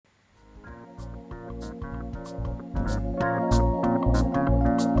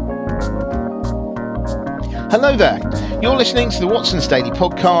Hello there. You're listening to the Watson's Daily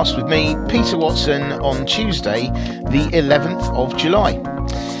Podcast with me, Peter Watson, on Tuesday, the 11th of July.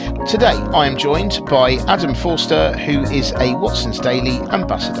 Today, I am joined by Adam Forster, who is a Watson's Daily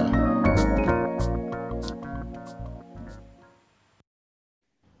ambassador.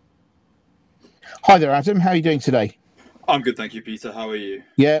 Hi there, Adam. How are you doing today? I'm good, thank you, Peter. How are you?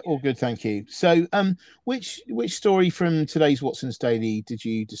 Yeah, all good, thank you. So, which story from today's Watson's Daily did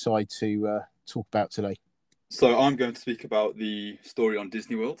you decide to talk about today? So I'm going to speak about the story on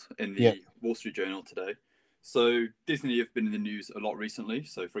Disney World in the Wall Street Journal today. So Disney have been in the news a lot recently.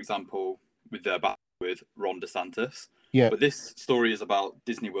 So, for example, with their battle with Ron DeSantis. Yeah. But this story is about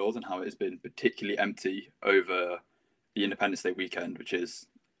Disney World and how it has been particularly empty over the Independence Day weekend, which is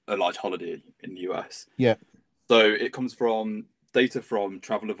a large holiday in the US. Yeah. So it comes from data from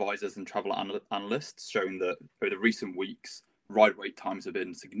travel advisors and travel analysts showing that over the recent weeks, ride wait times have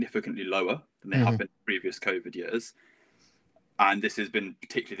been significantly lower than they have been in previous COVID years. And this has been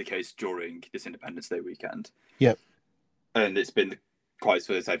particularly the case during this Independence Day weekend. Yep. And it's been quite,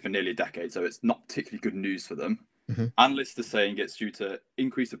 so to say, for nearly a decade. So it's not particularly good news for them. Mm-hmm. Analysts are saying it's due to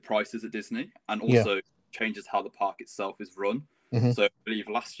increase of prices at Disney and also changes how the park itself is run. Mm-hmm. So I believe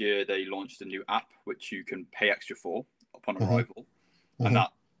last year they launched a new app which you can pay extra for upon arrival. Mm-hmm. And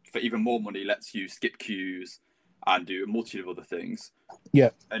that, for even more money, lets you skip queues and do a multitude of other things. Yeah.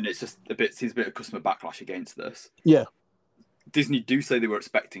 And it's just seems a bit of customer backlash against this. Yeah. Disney do say they were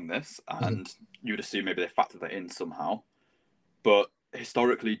expecting this, and you would assume maybe they factored that in somehow. But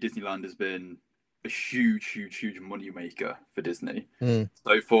historically, Disneyland has been a huge money maker for Disney.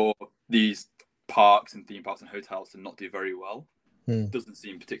 So for these parks and theme parks and hotels to not do very well doesn't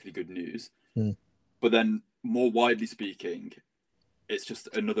seem particularly good news. But then, more widely speaking, it's just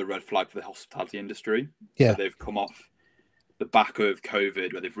another red flag for the hospitality industry. Yeah. So they've come off the back of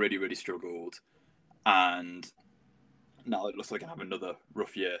COVID where they've really struggled, and now it looks like they're going to have another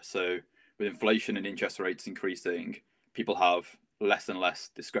rough year. So with inflation and interest rates increasing, people have less and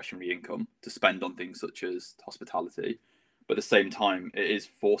less discretionary income to spend on things such as hospitality. But at the same time, it is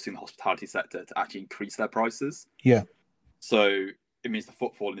forcing the hospitality sector to actually increase their prices. Yeah. So it means the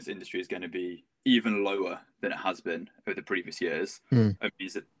footfall in this industry is going to be even lower than it has been over the previous years. It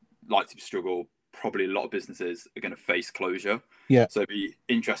means that likely to struggle. Probably a lot of businesses are going to face closure. Yeah. So it'd be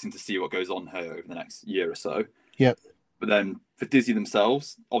interesting to see what goes on here over the next year or so. Yeah. But then for Disney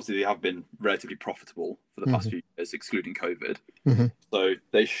themselves, obviously they have been relatively profitable for the past few years, excluding COVID. So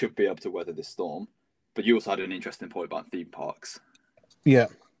they should be able to weather this storm. But you also had an interesting point about theme parks. Yeah.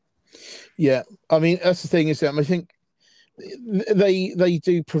 Yeah. I mean, that's the thing is that I think they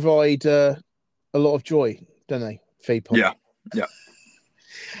do provide a lot of joy, don't they? Theme parks. Yeah. Yeah.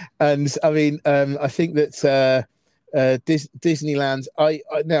 And I mean, I think that Disneyland.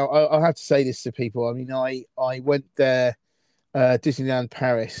 I'll have to say this to people. I mean, I went there, Disneyland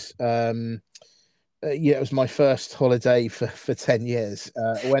Paris. It was my first holiday for 10 years.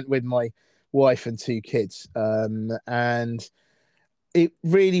 I went with my wife and 2 kids, and it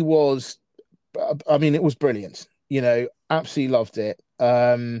really was. I mean, it was brilliant. Absolutely loved it.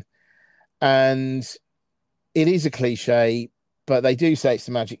 And it is a cliche. But they do say it's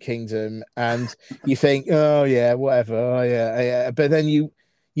the Magic Kingdom, and you think, oh yeah, whatever, oh yeah. But then you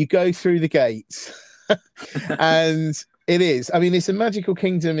go through the gates, and it is. I mean, it's a magical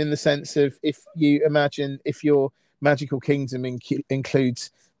kingdom in the sense of if you imagine if your magical kingdom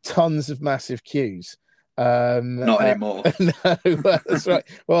includes tons of massive queues. Not anymore. No, that's right.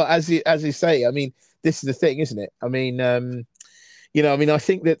 Well, as you say, I mean, this is the thing, isn't it? I mean, I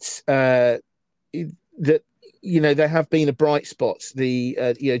think that there have been a bright spot. The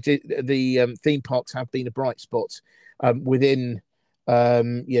theme parks have been a bright spot within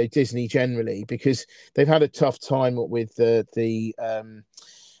Disney generally, because they've had a tough time with so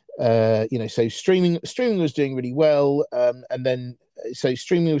streaming was doing really well, and then so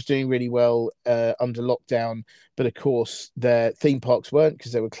streaming was doing really well under lockdown, but of course their theme parks weren't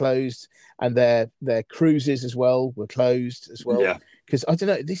because they were closed, and their cruises as well were closed as well. Yeah. Because I don't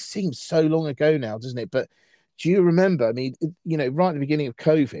know, this seems so long ago now, doesn't it? But do you remember? I mean, right at the beginning of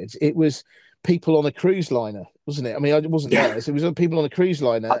COVID, it was people on a cruise liner, wasn't it? I mean, I wasn't there. So it was people on a cruise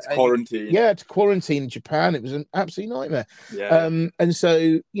liner. Had to quarantine. To quarantine in Japan. It was an absolute nightmare. Yeah. And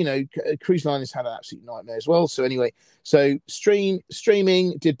so, cruise liners had an absolute nightmare as well. So anyway, so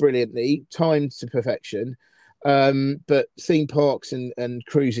streaming did brilliantly, timed to perfection. But theme parks and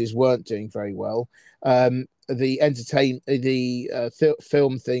cruises weren't doing very well. Films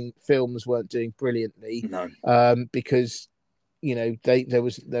weren't doing brilliantly. No. Because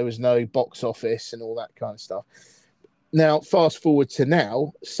there was no box office and all that kind of stuff. now fast forward to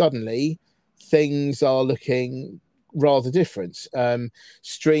now, suddenly things are looking rather different.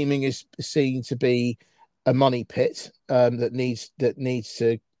 Streaming is seen to be a money pit that needs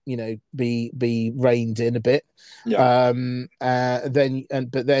to be reined in a bit. Yeah. Then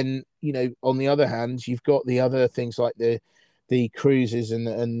on the other hand, you've got the other things like the cruises and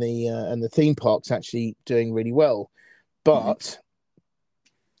the theme parks actually doing really well, Mhm. but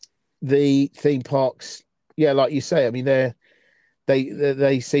the theme parks, yeah, like you say, I mean,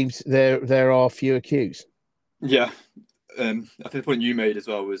 they seem there are fewer queues. Yeah. I think the point you made as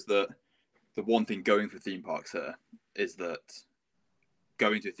well was that the one thing going for theme parks here is that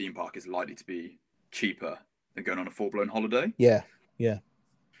going to a theme park is likely to be cheaper than going on a full blown holiday. Yeah, yeah,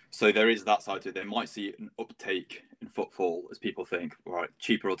 So there is that side to it. They might see an uptake in footfall as people think, all right,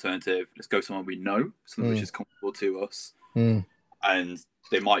 cheaper alternative. Let's go somewhere we know, something which mm, is comfortable to us, mm, and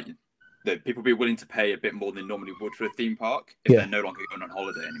they might. People be willing to pay a bit more than they normally would for a theme park if they're yeah, no longer going on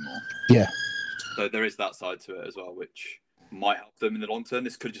holiday anymore. yeah, So there is that side to it as well, which might help them in the long term.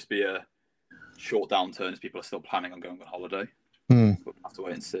 This could just be a short downturn as people are still planning on going on holiday. mm, But we'll have to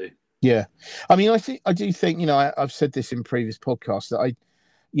wait and see. yeah. I mean, I do think I've said this in previous podcasts that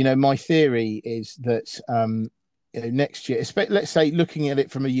my theory is that next year, let's say looking at it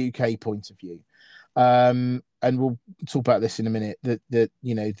from a UK point of view, and we'll talk about this in a minute. That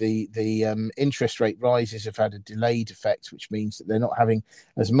the interest rate rises have had a delayed effect, which means that they're not having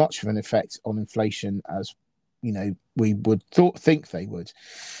as much of an effect on inflation as we would think they would.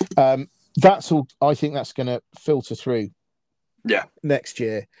 That's all. I think that's going to filter through Yeah, next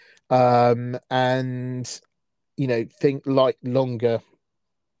year, and think like longer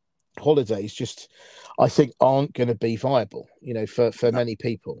holidays just I think aren't going to be viable for no. many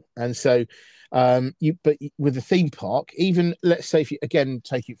people. And so but with the theme park, even let's say if you again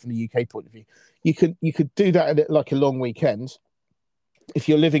take it from the UK point of view, you could do that at like a long weekend. If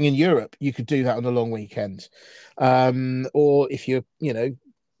you're living in Europe, you could do that on a long weekend. Or if you're are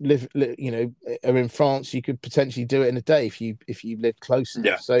in France, you could potentially do it in a day if you live close enough.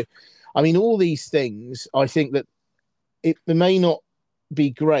 Yeah, So I mean, all these things, I think that it may not be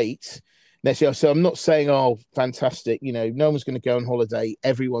great next year. So I'm not saying, oh, fantastic, no one's going to go on holiday,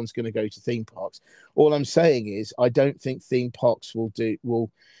 everyone's going to go to theme parks. All I'm saying is I don't think theme parks will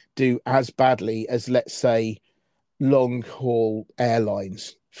do as badly as, let's say, long haul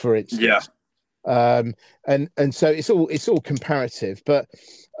airlines, for yeah, instance. And so it's all comparative, but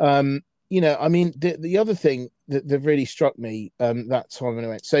I mean, the other thing that really struck me that time when I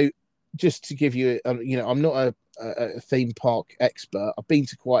went. So just to give you, I'm not a theme park expert. I've been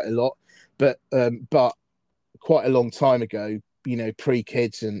to quite a lot, but quite a long time ago,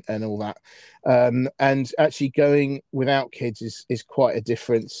 pre-kids and all that. And actually going without kids is quite a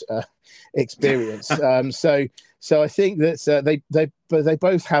different experience. So I think that they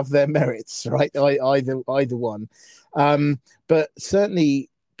both have their merits, right? Either one. But certainly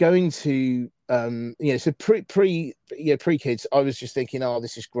going to so pre kids, I was just thinking, oh,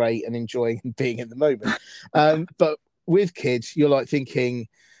 this is great and enjoying being in the moment. But with kids, you're like thinking,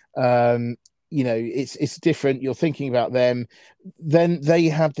 it's different. You're thinking about them. Then they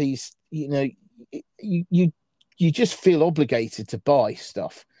have these, you just feel obligated to buy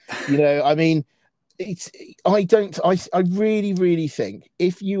stuff. I mean, it's I really, really think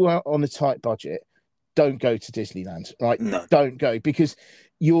if you are on a tight budget, don't go to Disneyland, right? no, Don't go, because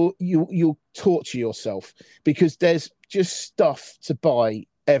you'll torture yourself, because there's just stuff to buy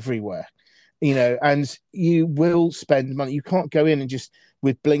everywhere, and you will spend money. You can't go in and just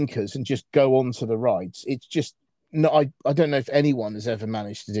with blinkers and just go onto the rides. It's just no, I don't know if anyone has ever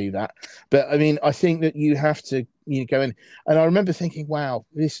managed to do that, but I mean, I think that you have to go in. And I remember thinking, wow,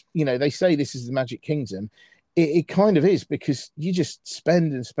 this, they say this is the Magic Kingdom. It kind of is, because you just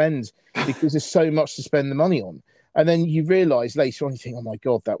spend and spend because there's so much to spend the money on. And then you realize later on, you think, oh my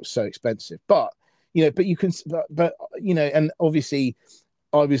God, that was so expensive. But you can, and obviously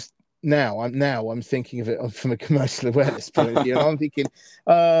I'm thinking of it from a commercial awareness point of view, and I'm thinking,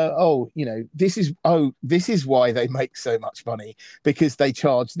 this is why they make so much money, because they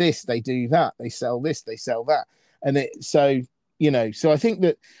charge this, they do that, they sell this, they sell that, and so I think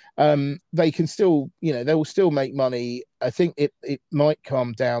that they can still, they will still make money. I think it might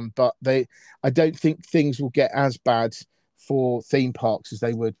calm down, but I don't think things will get as bad for theme parks as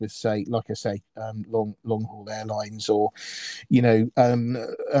they would with, say, like I say, long haul airlines, or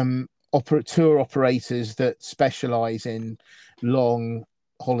tour operators that specialize in long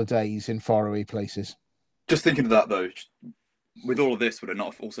holidays in faraway places. just thinking of that though. With all of this, would it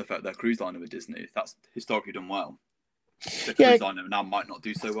not also affect their cruise liner with Disney? That's historically done well. The Yeah, cruise liner now might not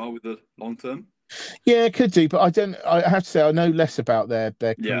do so well with the long term. Yeah, it could do, but I don't. I have to say, I know less about their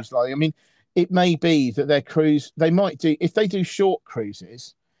Yeah, cruise line. I mean, it may be that their cruise they might do if they do short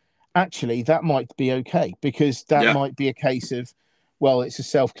cruises. Actually, that might be okay because that yeah, might be a case of, well, it's a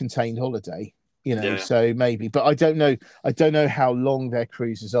self-contained holiday, yeah. so maybe. But I don't know. I don't know how long their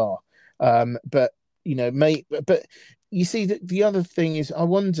cruises are. But but you see, the other thing is, I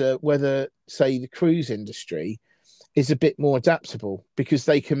wonder whether, say, the cruise industry is a bit more adaptable because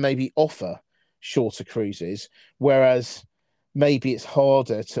they can maybe offer shorter cruises, whereas maybe it's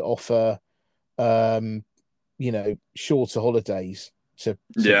harder to offer, um, shorter holidays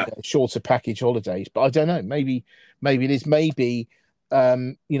Yeah. shorter package holidays. But I don't know. Maybe it is. Maybe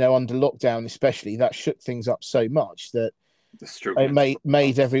under lockdown, especially, that shook things up so much that They're it struggling to book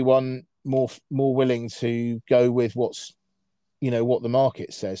made slots. everyone more willing to go with what the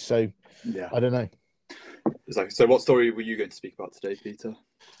market says. So Yeah. I don't know. So what story were you going to speak about today, Peter?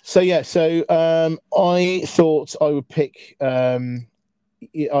 So yeah, I thought I would pick. I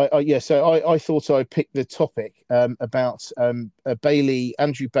thought I'd pick the topic about Andrew Bailey,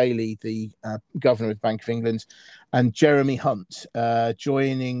 the governor of the Bank of England, and Jeremy Hunt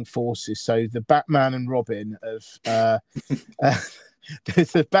joining forces. So the Batman and Robin of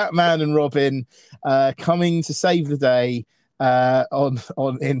there's the Batman and Robin coming to save the day on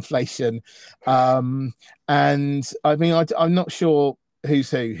inflation, and I mean I'm not sure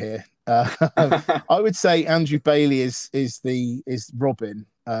who's who here. I would say Andrew Bailey is Robin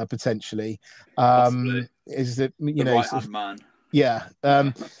potentially. Possibly Is that the right hand man. yeah,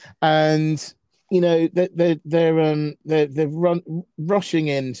 and they're rushing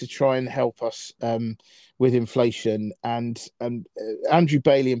in to try and help us with inflation, and Andrew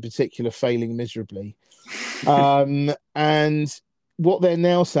Bailey in particular failing miserably. And what they're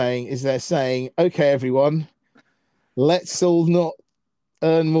now saying is they're saying, okay, everyone, let's all not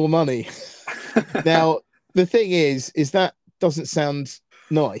earn more money. Now, the thing is that doesn't sound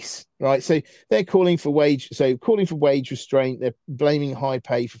nice, right? So they're calling for wage restraint. They're blaming high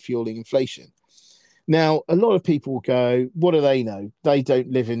pay for fueling inflation. Now, a lot of people go, what do they know? They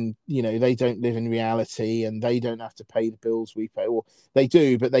don't live in reality, and they don't have to pay the bills we pay, or they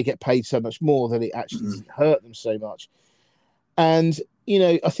do, but they get paid so much more that it actually doesn't hurt them so much. And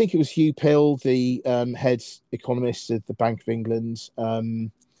I think it was Hugh Pill, the head economist of the Bank of England, who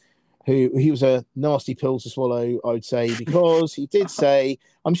he was a nasty pill to swallow, I would say, because he did say,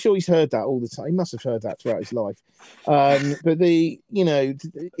 I'm sure he's heard that all the time. He must have heard that throughout his life. But he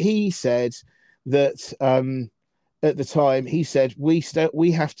said that at the time, he said we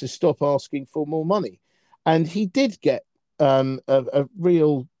have to stop asking for more money, and he did get a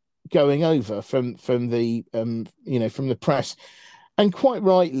real going over from the press, and quite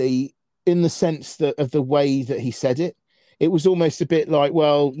rightly, in the sense that of the way that he said it. It was almost a bit like,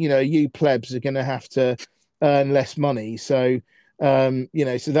 well, you plebs are going to have to earn less money, so so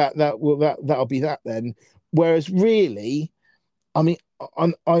that'll be that then. Whereas really, I mean,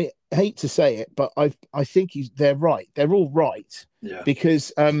 I hate to say it, but I think they're right. They're all right. Yeah.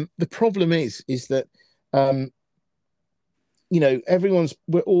 Because the problem is that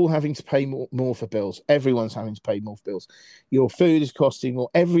we're all having to pay more for bills. Everyone's having to pay more for bills. Your food is costing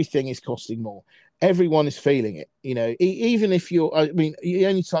more. Everything is costing more. Everyone is feeling it. Even if the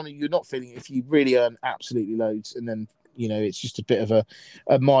only time you're not feeling it if you really earn absolutely loads, and then it's just a bit of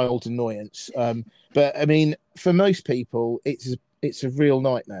a mild annoyance. But I mean, for most people, it's a real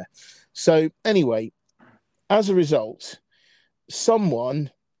nightmare. So anyway, as a result,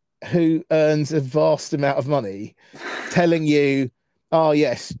 someone who earns a vast amount of money telling you, oh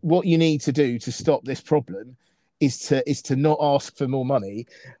yes, what you need to do to stop this problem is to not ask for more money.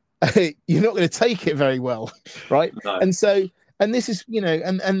 You're not going to take it very well, right? No. And this is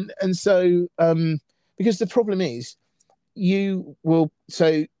so because the problem is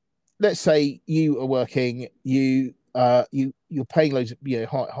let's say you are working, you're paying loads of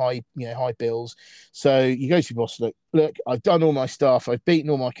high bills, so you go to your boss, look, I've done all my stuff, I've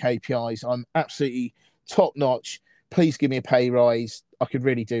beaten all my KPIs, I'm absolutely top notch, please give me a pay rise, I could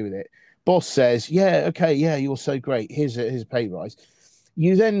really do with it. Boss says, yeah, okay, yeah, you're so great, here's a pay rise.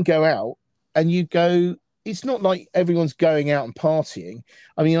 You then go out and it's not like everyone's going out and partying.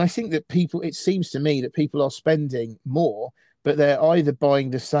 I mean, I think that it seems to me that people are spending more, but they're either buying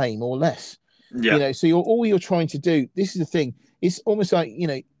the same or less. Yeah. So all you're trying to do, this is the thing, it's almost like,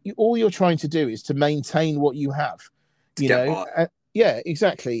 all you're trying to do is to maintain what you have, To get by. yeah,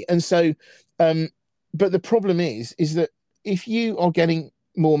 exactly. And so, but the problem is that if you are getting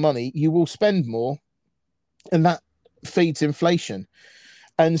more money, you will spend more, and that feeds inflation.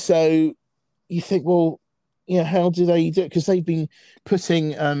 And so you think, well, yeah, how do they do it? Because they've been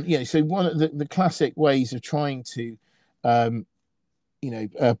putting, so one of the classic ways of trying to, um,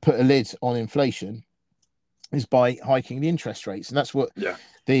 put a lid on inflation is by hiking the interest rates, and that's what Yeah,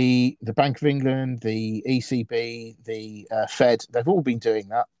 the Bank of England, the ECB, the Fed, they've all been doing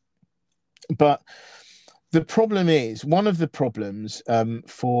that. But the problem is, one of the problems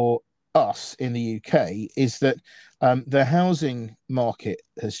for us in the UK is that the housing market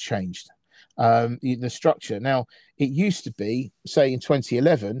has changed. The structure now, it used to be, say in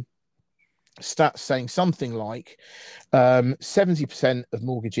 2011, stats saying something like 70% of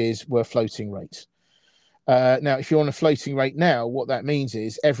mortgages were floating rates. Now, if you're on a floating rate now, what that means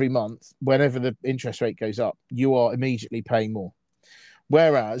is every month, whenever the interest rate goes up, you are immediately paying more.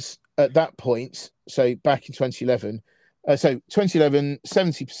 Whereas at that point, so back in 2011,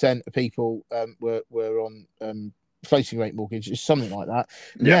 70% of people were on floating rate mortgages, something like that.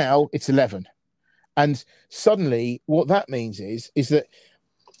 yeah, Now it's 11. And suddenly what that means is that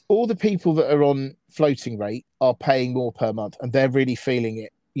all the people that are on floating rate are paying more per month, and they're really feeling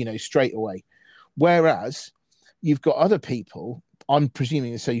it, straight away. Whereas you've got other people, I'm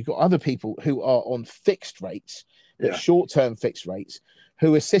presuming, so you've got other people who are on fixed rates, but yeah, short-term fixed rates,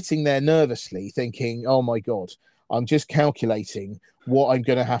 who are sitting there nervously thinking, oh my God, I'm just calculating what I'm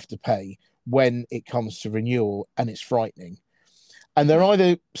going to have to pay when it comes to renewal, and it's frightening. And they're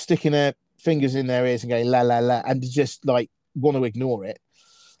either sticking their fingers in their ears and going, la, la, la, and just like want to ignore it,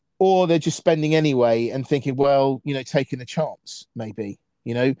 or they're just spending anyway and thinking, well, taking a chance, maybe,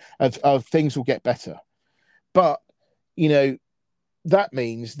 of things will get better. But, you know, that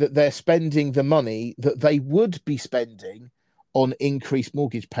means that they're spending the money that they would be spending on increased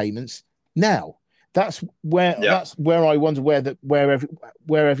mortgage payments now. yeah. That's where I wonder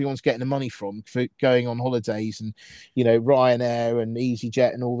where everyone's getting the money from for going on holidays, and Ryanair and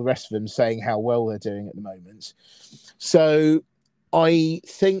EasyJet and all the rest of them saying how well they're doing at the moment. So I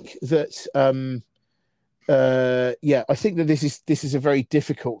think that I think that this is a very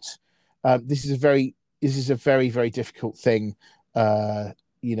difficult this is a very, very difficult thing to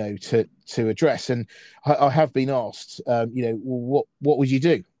address. And I have been asked, what would you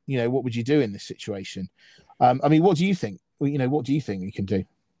do? What would you do in this situation? I mean, what do you think? What do you think you can do?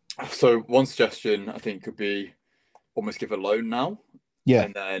 So one suggestion I think could be almost give a loan now, Yeah.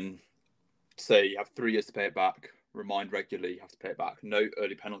 and then say you have 3 years to pay it back. Remind regularly you have to pay it back. No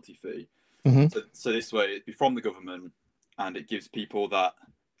early penalty fee. Mm-hmm. So this way it'd be from the government, and it gives people that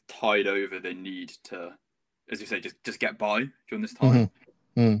tide over they need to, as you say, just get by during this time.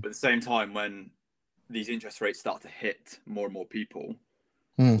 Mm-hmm. But at the same time, when these interest rates start to hit more and more people,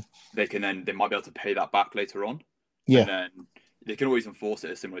 they might be able to pay that back later on. Yeah. And then they can always enforce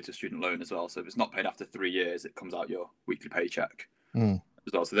it similar to a student loan as well. So if it's not paid after 3 years, it comes out your weekly paycheck as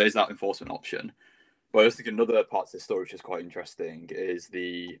well. So there's that enforcement option. But I also think another part of this story which is quite interesting is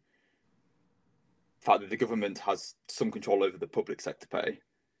the fact that the government has some control over the public sector pay.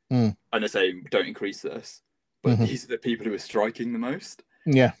 And they're saying, don't increase this. But these are the people who are striking the most.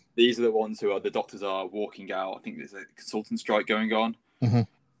 Yeah. These are the ones who are, the doctors are walking out. I think there's a consultant strike going on.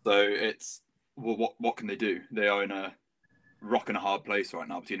 So it's, well, what can they do? They are in a rock and a hard place right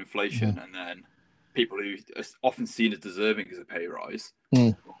now between inflation and then people who are often seen as deserving as a pay rise.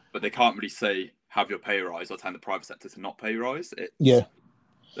 But they can't really say, have your pay rise, or tell the private sector to not pay rise. They're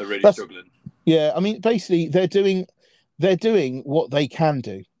really struggling. Yeah, I mean, basically, they're doing what they can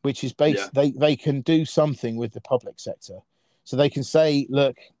do, which is they can do something with the public sector, so they can say,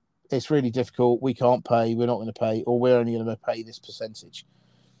 look, it's really difficult, we can't pay, we're not going to pay, or we're only going to pay this percentage.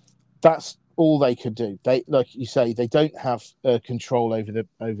 That's all they could do. They, like you say, they don't have control over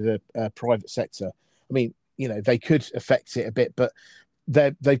the private sector. I mean, they could affect it a bit, but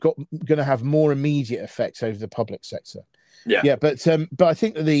they've got going to have more immediate effects over the public sector. Yeah, but I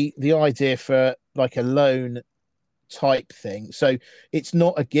think that the idea for like a loan type thing, so it's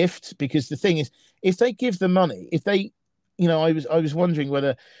not a gift, because the thing is, if they give the money, if they, I was wondering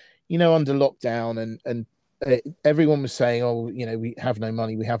whether, under lockdown and everyone was saying, oh, we have no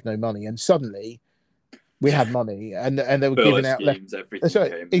money, and suddenly we had money, and they were furlough giving out schemes, everything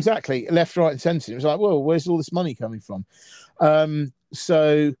came. exactly, left, right, and centre. It was like, well, where's all this money coming from?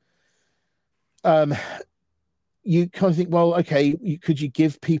 You kind of think, well, okay, could you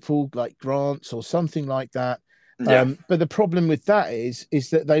give people like grants or something like that? But the problem with that is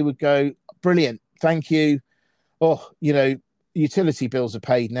that they would go, brilliant, thank you. Oh, utility bills are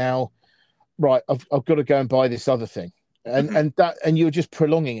paid now. Right, I've got to go and buy this other thing, and you're just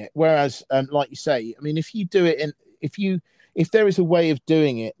prolonging it. Whereas, like you say, I mean, if you do it, if there is a way of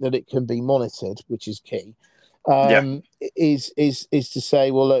doing it that it can be monitored, which is key, is to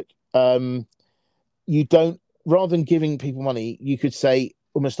say, well, look, you don't, rather than giving people money, you could say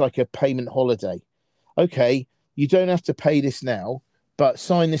almost like a payment holiday. Okay, you don't have to pay this now, but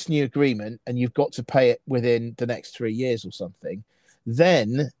sign this new agreement and you've got to pay it within the next 3 years or something.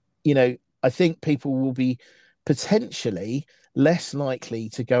 Then, I think people will be potentially less likely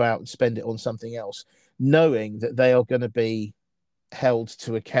to go out and spend it on something else, knowing that they are going to be held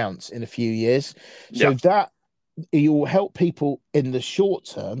to account in a few years. Yeah. So that you will help people in the short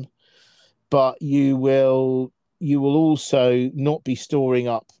term, but you will also not be storing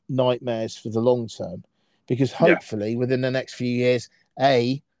up nightmares for the long term, because Yeah. hopefully within the next few years,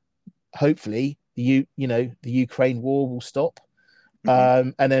 hopefully the Ukraine war will stop, Hmm.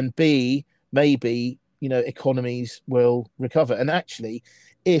 and then B, maybe economies will recover. And actually,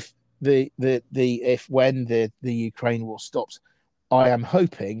 if if when the Ukraine war stops, I am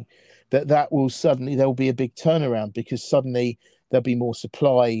hoping that will suddenly, there will be a big turnaround, because suddenly there'll be more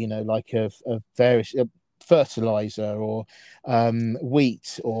supply, like of various fertilizer, or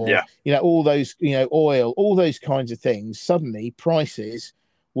wheat, or Yeah. all those, oil, all those kinds of things. Suddenly prices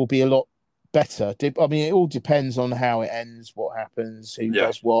will be a lot better. I mean, it all depends on how it ends, what happens, who Yeah.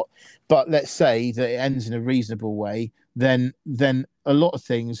 does what. But let's say that it ends in a reasonable way, then a lot of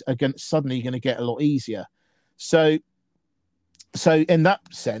things are suddenly going to get a lot easier. So in that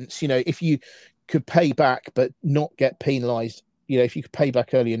sense, if you could pay back but not get penalized, if you could pay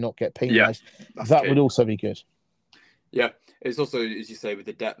back early and not get Yeah. penalized, That's that would key. also be good. Yeah. It's also, as you say, with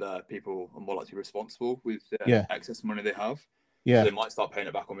the debt there, people are more likely to be responsible with the Yeah, excess money they have. So yeah, they might start paying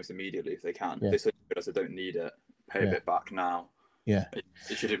it back almost immediately if they can. If yeah, they suddenly realize they don't need it, pay a yeah, bit back now. yeah.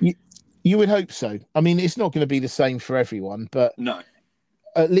 It should. You would hope so. I mean, it's not going to be the same for everyone, but No.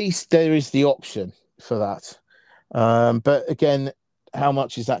 at least there is the option for that. But again, how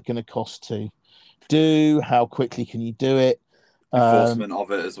much is that going to cost to do? How quickly can you do it? Um, Enforcement of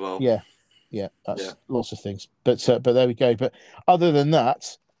it as well. yeah, yeah, Yeah. that's lots of things. But there we go. But other than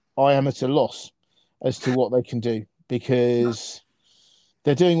that, I am at a loss as to what they can do, No. because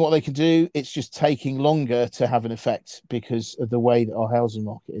they're doing what they can do. It's just taking longer to have an effect because of the way that our housing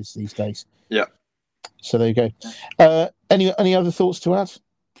market is these days. Yeah. So there you go. Any other thoughts to add?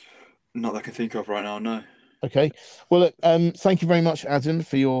 Not that I can think of right now. No. Okay. Well, look, thank you very much, Adam,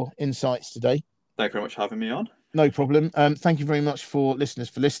 for your insights today. Thank you very much for having me on. No problem. Thank you very much for listeners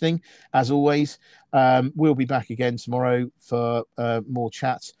for listening. As always, we'll be back again tomorrow for more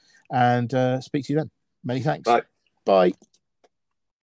chat, and speak to you then. Many thanks. Bye. Bye.